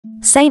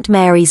St.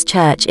 Mary's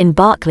Church in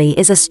Berkeley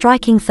is a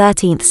striking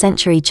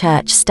 13th-century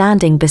church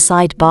standing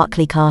beside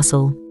Berkeley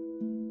Castle.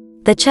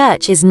 The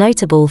church is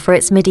notable for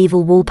its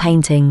medieval wall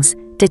paintings,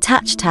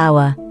 detached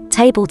tower,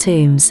 table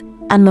tombs,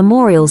 and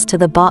memorials to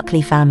the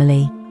Berkeley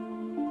family.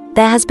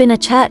 There has been a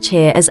church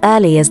here as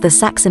early as the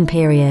Saxon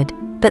period,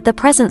 but the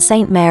present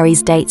St.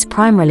 Mary's dates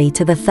primarily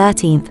to the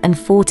 13th and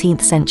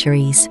 14th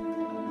centuries.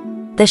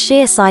 The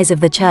sheer size of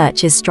the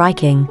church is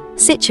striking,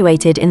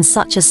 situated in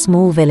such a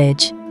small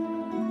village.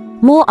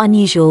 More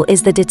unusual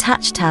is the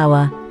detached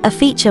tower, a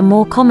feature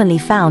more commonly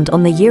found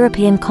on the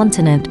European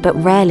continent but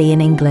rarely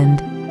in England.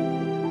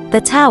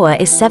 The tower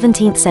is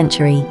 17th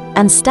century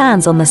and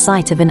stands on the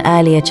site of an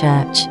earlier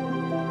church.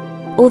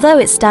 Although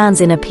it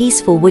stands in a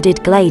peaceful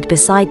wooded glade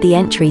beside the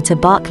entry to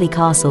Berkeley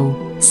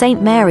Castle,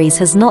 St. Mary's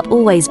has not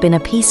always been a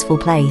peaceful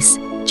place.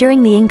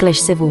 During the English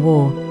Civil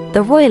War,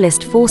 the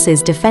Royalist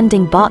forces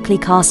defending Berkeley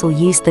Castle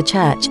used the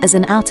church as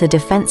an outer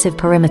defensive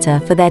perimeter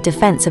for their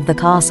defense of the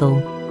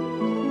castle.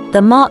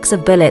 The marks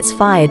of bullets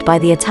fired by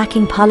the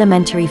attacking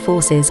parliamentary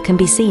forces can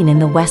be seen in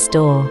the west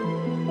door.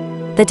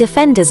 The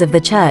defenders of the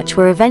church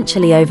were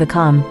eventually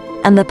overcome,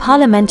 and the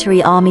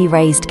parliamentary army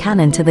raised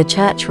cannon to the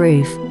church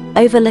roof,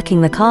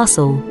 overlooking the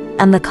castle,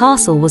 and the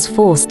castle was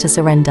forced to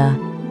surrender.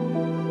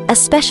 A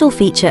special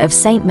feature of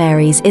St.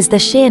 Mary's is the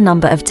sheer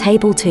number of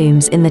table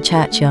tombs in the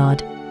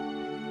churchyard.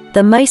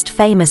 The most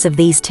famous of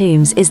these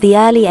tombs is the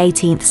early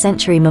 18th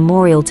century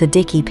memorial to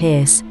Dickie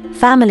Pierce,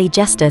 family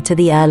jester to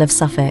the Earl of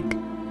Suffolk.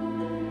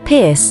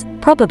 Pierce,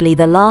 probably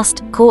the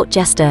last court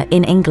jester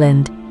in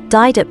England,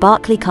 died at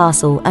Berkeley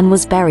Castle and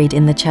was buried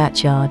in the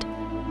churchyard.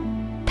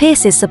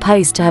 Pierce is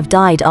supposed to have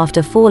died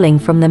after falling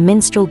from the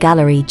minstrel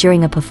gallery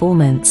during a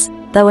performance,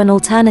 though an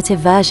alternative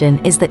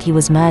version is that he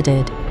was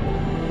murdered.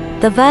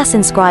 The verse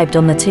inscribed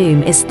on the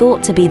tomb is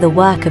thought to be the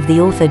work of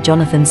the author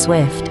Jonathan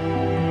Swift.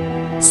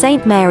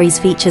 St. Mary's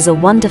features a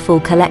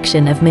wonderful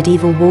collection of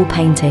medieval wall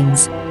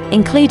paintings,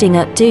 including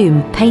a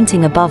doom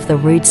painting above the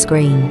rood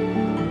screen.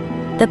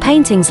 The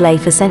paintings lay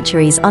for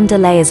centuries under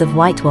layers of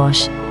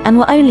whitewash, and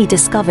were only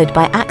discovered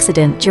by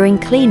accident during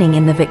cleaning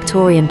in the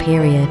Victorian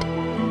period.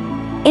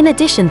 In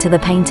addition to the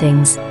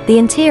paintings, the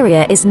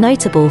interior is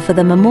notable for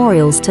the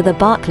memorials to the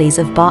Berkeleys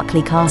of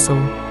Berkeley Castle.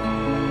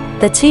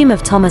 The tomb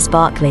of Thomas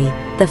Berkeley,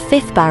 the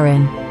 5th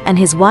Baron, and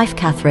his wife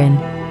Catherine,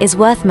 is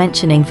worth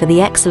mentioning for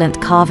the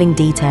excellent carving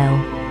detail.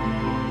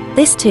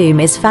 This tomb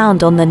is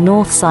found on the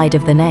north side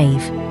of the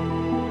nave.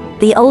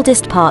 The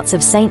oldest parts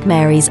of St.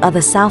 Mary's are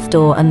the south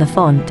door and the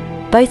font,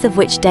 both of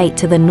which date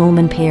to the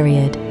Norman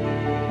period.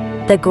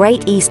 The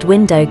Great East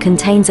Window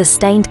contains a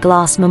stained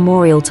glass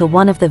memorial to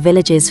one of the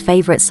village's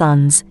favorite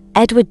sons,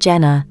 Edward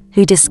Jenner,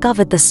 who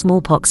discovered the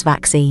smallpox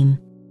vaccine.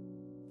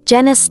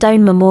 Jenner's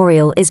stone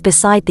memorial is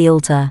beside the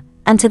altar,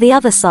 and to the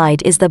other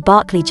side is the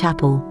Berkeley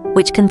Chapel,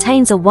 which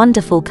contains a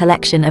wonderful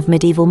collection of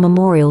medieval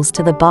memorials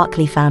to the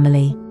Berkeley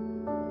family.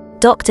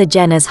 Dr.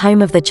 Jenner's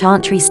home of the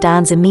Chantry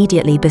stands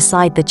immediately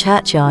beside the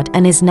churchyard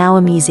and is now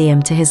a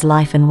museum to his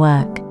life and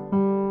work.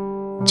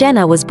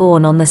 Jenner was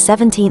born on the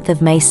 17th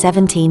of May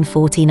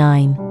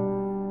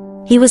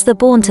 1749. He was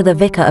born to the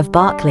vicar of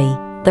Berkeley,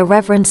 the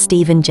Reverend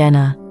Stephen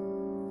Jenner.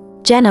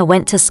 Jenner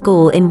went to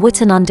school in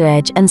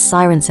Wootton-under-Edge and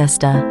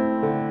Cirencester.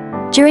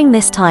 During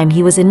this time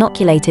he was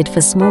inoculated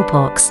for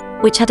smallpox,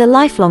 which had a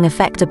lifelong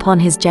effect upon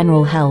his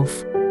general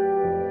health.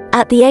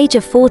 At the age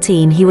of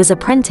 14 he was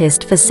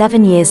apprenticed for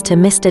 7 years to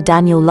Mr.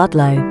 Daniel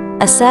Ludlow,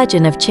 a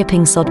surgeon of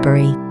Chipping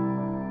Sodbury.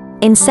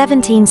 In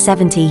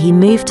 1770 he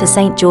moved to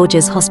St.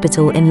 George's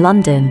Hospital in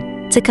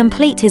London, to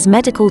complete his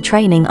medical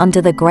training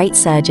under the great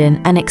surgeon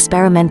and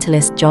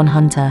experimentalist John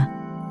Hunter.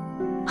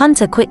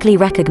 Hunter quickly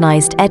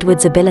recognized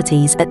Edward's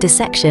abilities at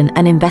dissection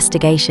and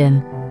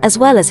investigation, as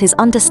well as his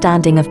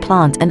understanding of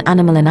plant and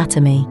animal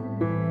anatomy.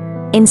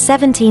 In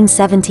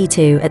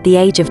 1772, at the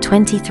age of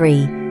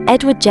 23,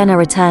 Edward Jenner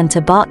returned to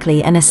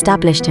Berkeley and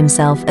established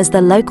himself as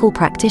the local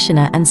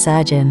practitioner and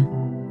surgeon.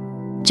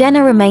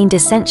 Jenner remained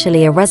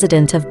essentially a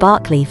resident of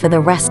Berkeley for the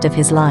rest of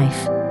his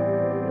life.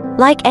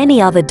 Like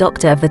any other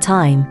doctor of the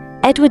time,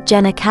 Edward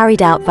Jenner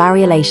carried out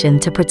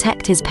variolation to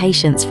protect his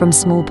patients from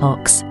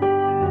smallpox.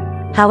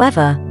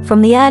 However,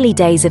 from the early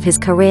days of his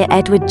career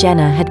Edward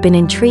Jenner had been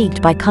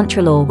intrigued by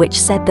country law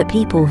which said that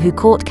people who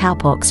caught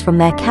cowpox from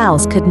their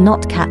cows could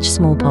not catch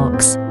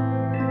smallpox.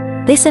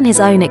 This and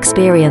his own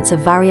experience of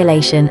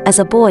variolation as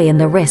a boy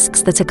and the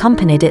risks that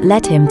accompanied it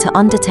led him to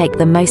undertake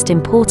the most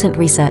important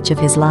research of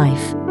his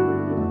life.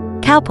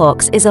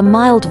 Cowpox is a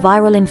mild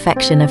viral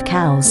infection of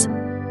cows.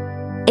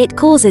 It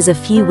causes a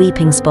few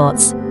weeping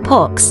spots,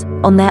 pox,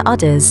 on their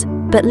udders,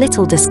 but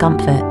little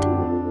discomfort.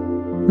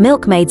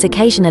 Milkmaids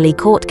occasionally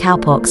caught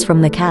cowpox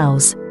from the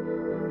cows.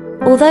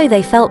 Although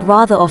they felt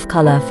rather off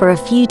color for a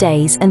few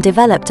days and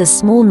developed a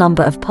small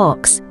number of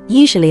pox,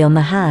 usually on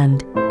the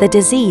hand, the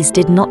disease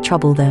did not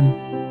trouble them.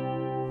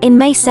 In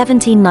May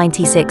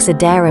 1796 a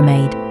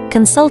dairymaid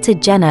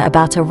consulted Jenner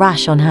about a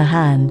rash on her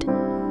hand.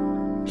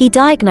 He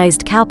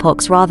diagnosed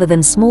cowpox rather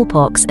than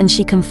smallpox and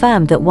she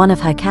confirmed that one of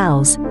her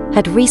cows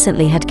had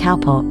recently had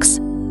cowpox.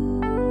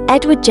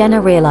 Edward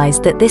Jenner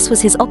realized that this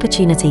was his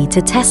opportunity to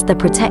test the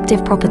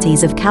protective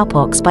properties of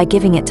cowpox by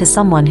giving it to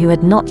someone who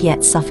had not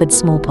yet suffered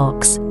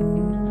smallpox.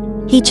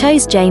 He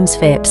chose James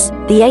Phipps,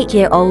 the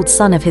 8-year-old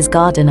son of his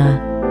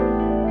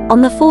gardener.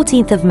 On the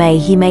 14th of May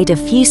he made a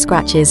few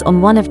scratches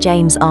on one of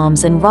James'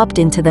 arms and rubbed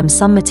into them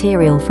some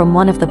material from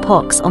one of the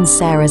pocks on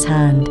Sarah's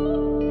hand.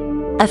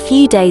 A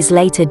few days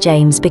later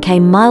James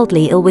became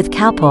mildly ill with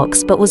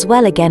cowpox but was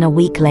well again a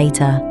week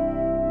later.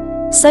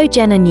 So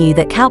Jenner knew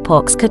that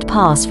cowpox could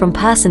pass from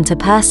person to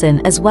person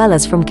as well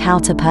as from cow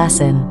to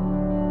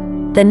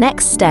person. The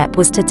next step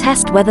was to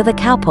test whether the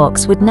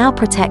cowpox would now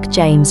protect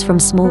James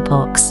from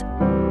smallpox.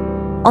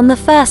 On the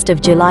 1st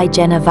of July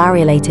Jenner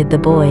variolated the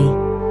boy.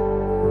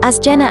 As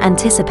Jenner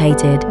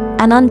anticipated,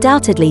 and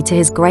undoubtedly to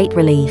his great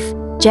relief,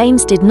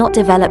 James did not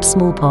develop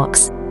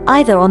smallpox,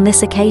 either on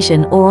this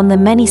occasion or on the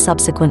many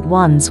subsequent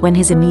ones when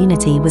his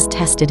immunity was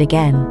tested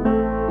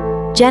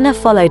again. Jenner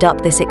followed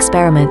up this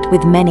experiment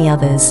with many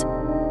others.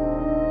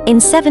 In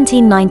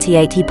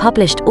 1798 he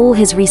published all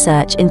his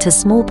research into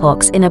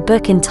smallpox in a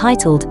book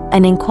entitled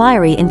An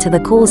Inquiry into the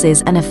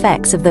Causes and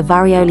Effects of the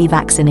Variolae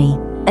Vaccinae,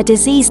 a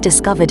disease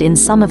discovered in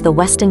some of the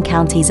western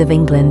counties of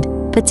England,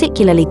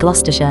 particularly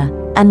Gloucestershire,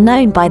 and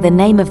known by the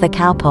name of the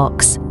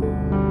cowpox.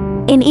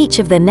 In each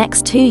of the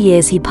next 2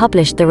 years he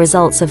published the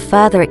results of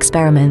further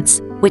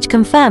experiments, which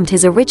confirmed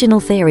his original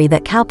theory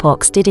that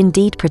cowpox did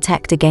indeed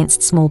protect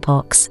against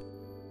smallpox.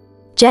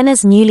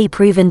 Jenner's newly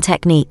proven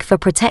technique for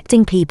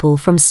protecting people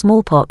from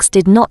smallpox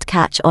did not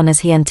catch on as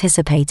he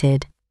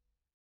anticipated.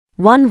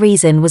 One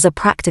reason was a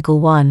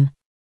practical one.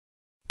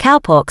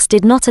 Cowpox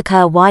did not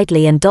occur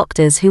widely and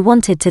doctors who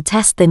wanted to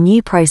test the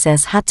new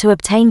process had to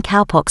obtain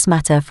cowpox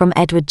matter from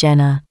Edward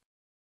Jenner.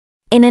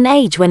 In an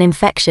age when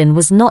infection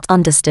was not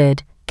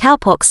understood,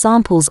 cowpox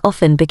samples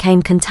often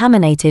became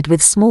contaminated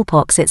with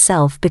smallpox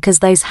itself because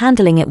those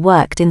handling it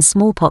worked in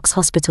smallpox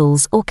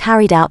hospitals or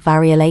carried out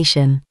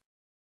variolation.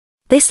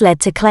 This led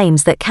to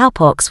claims that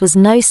cowpox was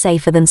no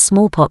safer than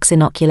smallpox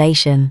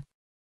inoculation.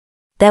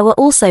 There were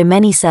also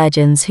many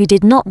surgeons who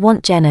did not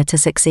want Jenner to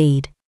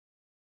succeed.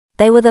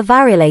 They were the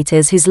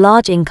variolators whose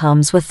large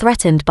incomes were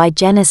threatened by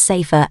Jenner's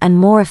safer and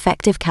more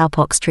effective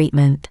cowpox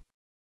treatment.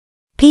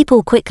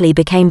 People quickly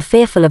became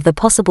fearful of the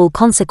possible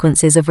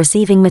consequences of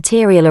receiving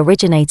material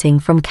originating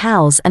from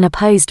cows and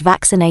opposed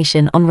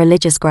vaccination on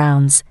religious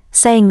grounds,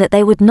 saying that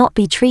they would not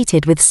be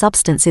treated with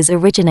substances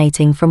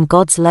originating from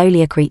God's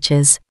lowlier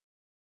creatures.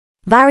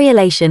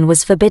 Variolation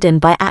was forbidden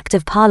by Act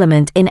of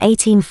Parliament in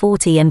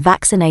 1840 and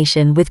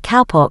vaccination with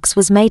cowpox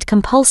was made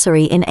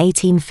compulsory in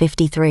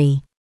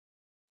 1853.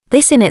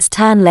 This in its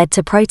turn led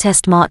to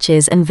protest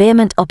marches and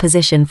vehement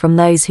opposition from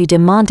those who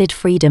demanded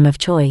freedom of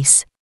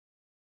choice.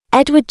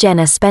 Edward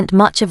Jenner spent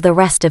much of the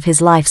rest of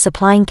his life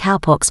supplying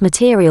cowpox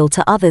material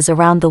to others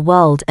around the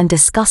world and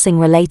discussing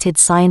related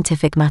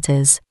scientific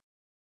matters.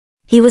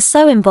 He was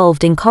so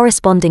involved in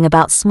corresponding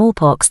about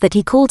smallpox that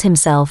he called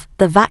himself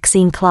the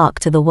vaccine clerk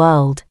to the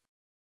world.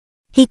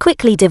 He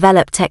quickly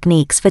developed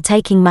techniques for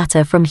taking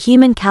matter from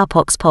human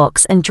cowpox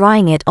pox and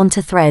drying it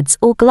onto threads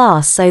or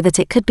glass so that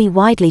it could be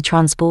widely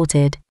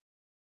transported.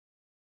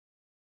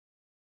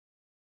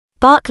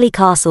 Berkeley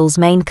Castle's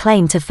main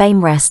claim to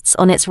fame rests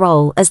on its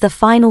role as the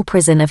final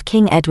prison of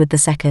King Edward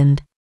II.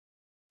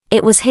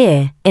 It was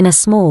here, in a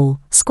small,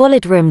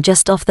 squalid room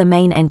just off the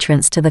main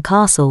entrance to the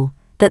castle,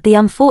 that the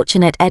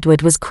unfortunate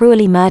Edward was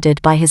cruelly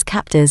murdered by his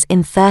captors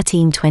in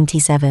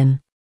 1327.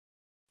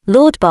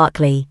 Lord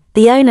Berkeley,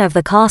 the owner of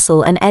the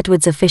castle and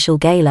Edward's official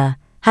gaoler,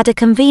 had a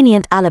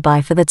convenient alibi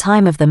for the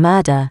time of the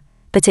murder,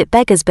 but it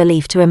beggars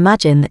belief to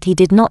imagine that he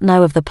did not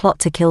know of the plot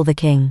to kill the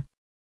king.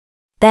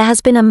 There has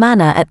been a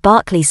manor at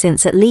Berkeley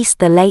since at least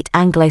the late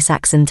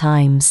Anglo-Saxon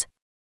times.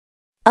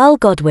 Earl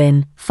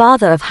Godwin,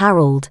 father of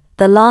Harold,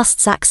 the last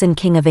Saxon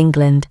king of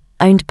England,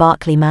 owned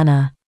Berkeley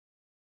Manor.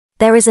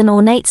 There is an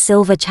ornate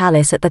silver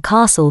chalice at the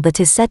castle that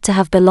is said to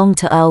have belonged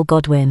to Earl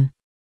Godwin.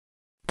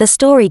 The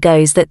story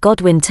goes that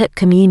Godwin took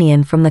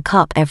communion from the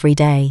cup every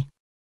day.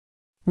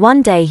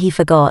 One day he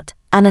forgot,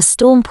 and a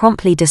storm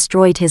promptly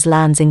destroyed his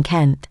lands in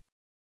Kent.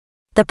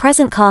 The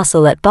present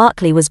castle at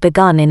Berkeley was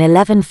begun in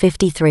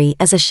 1153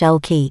 as a shell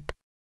keep.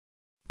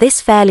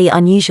 This fairly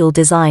unusual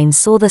design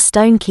saw the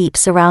stone keep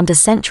surround a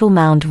central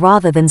mound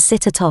rather than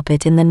sit atop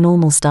it in the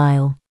normal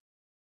style.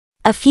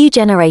 A few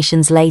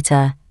generations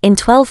later, in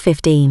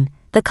 1215,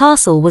 the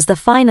castle was the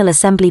final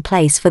assembly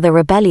place for the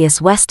rebellious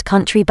West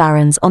Country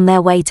barons on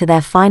their way to their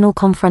final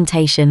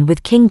confrontation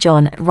with King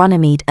John at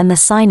Runnymede and the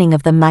signing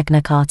of the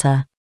Magna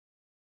Carta.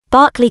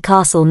 Berkeley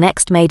Castle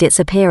next made its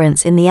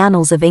appearance in the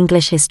annals of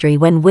English history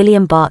when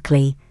William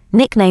Berkeley,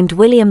 nicknamed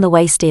William the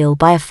Waysteel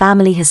by a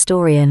family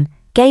historian,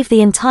 gave the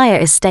entire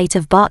estate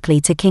of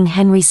Berkeley to King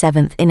Henry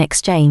VII in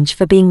exchange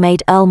for being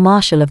made Earl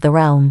Marshal of the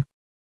realm.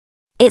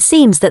 It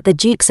seems that the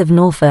Dukes of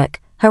Norfolk,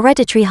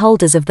 hereditary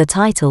holders of the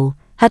title,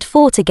 had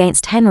fought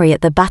against Henry at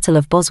the Battle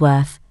of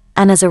Bosworth,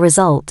 and as a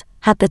result,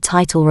 had the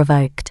title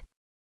revoked.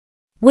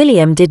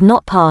 William did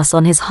not pass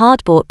on his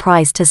hard-bought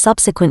prize to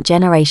subsequent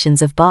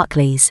generations of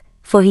Berkeleys,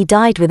 for he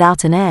died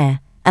without an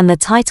heir, and the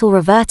title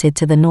reverted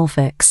to the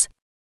Norfolks.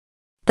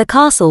 The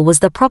castle was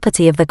the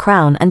property of the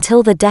crown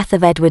until the death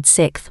of Edward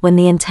VI, when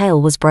the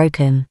entail was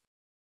broken.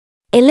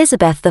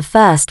 Elizabeth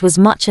I was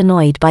much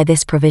annoyed by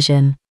this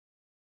provision.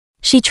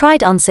 She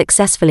tried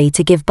unsuccessfully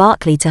to give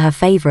Berkeley to her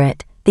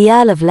favourite, the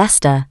Earl of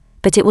Leicester,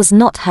 but it was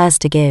not hers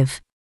to give.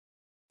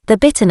 The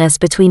bitterness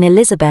between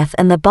Elizabeth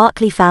and the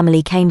Berkeley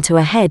family came to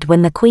a head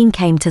when the Queen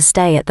came to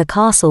stay at the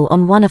castle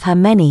on one of her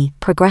many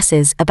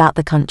progresses about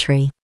the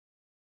country.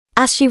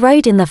 As she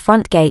rode in the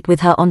front gate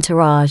with her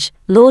entourage,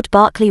 Lord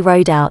Berkeley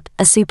rode out,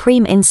 a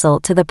supreme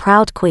insult to the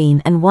proud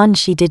Queen and one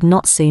she did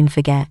not soon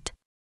forget.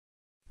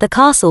 The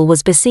castle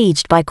was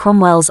besieged by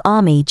Cromwell's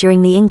army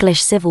during the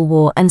English Civil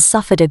War and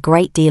suffered a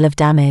great deal of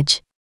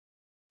damage.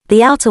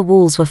 The outer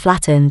walls were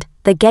flattened,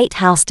 the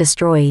gatehouse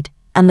destroyed,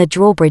 and the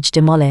drawbridge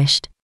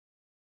demolished.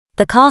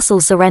 The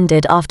castle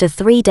surrendered after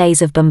 3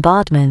 days of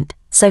bombardment,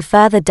 so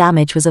further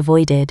damage was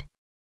avoided.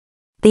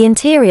 The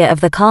interior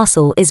of the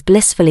castle is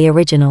blissfully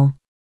original.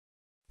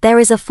 There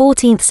is a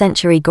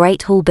 14th-century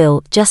Great Hall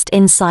built just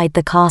inside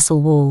the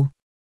castle wall.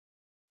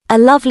 A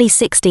lovely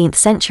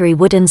 16th-century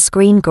wooden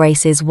screen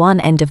graces one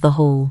end of the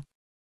hall.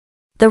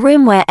 The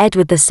room where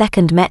Edward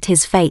II met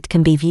his fate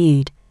can be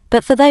viewed,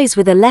 but for those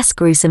with a less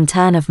gruesome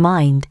turn of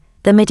mind,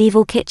 the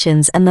medieval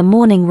kitchens and the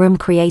morning room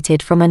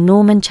created from a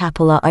Norman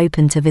chapel are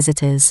open to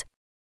visitors.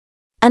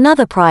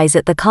 Another prize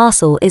at the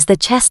castle is the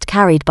chest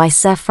carried by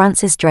Sir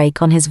Francis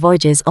Drake on his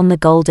voyages on the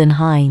Golden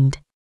Hind.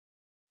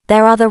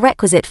 There are the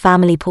requisite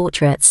family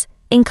portraits,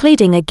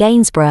 including a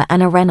Gainsborough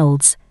and a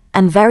Reynolds,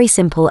 and very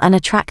simple and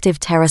attractive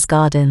terrace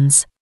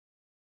gardens.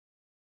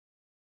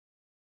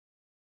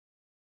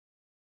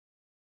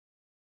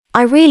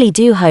 I really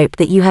do hope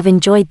that you have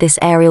enjoyed this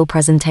aerial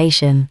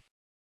presentation.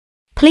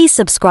 Please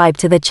subscribe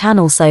to the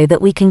channel so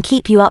that we can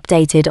keep you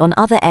updated on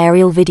other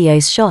aerial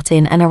videos shot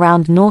in and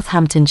around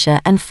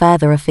Northamptonshire and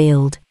further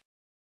afield.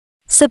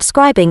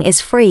 Subscribing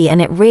is free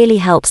and it really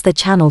helps the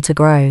channel to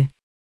grow.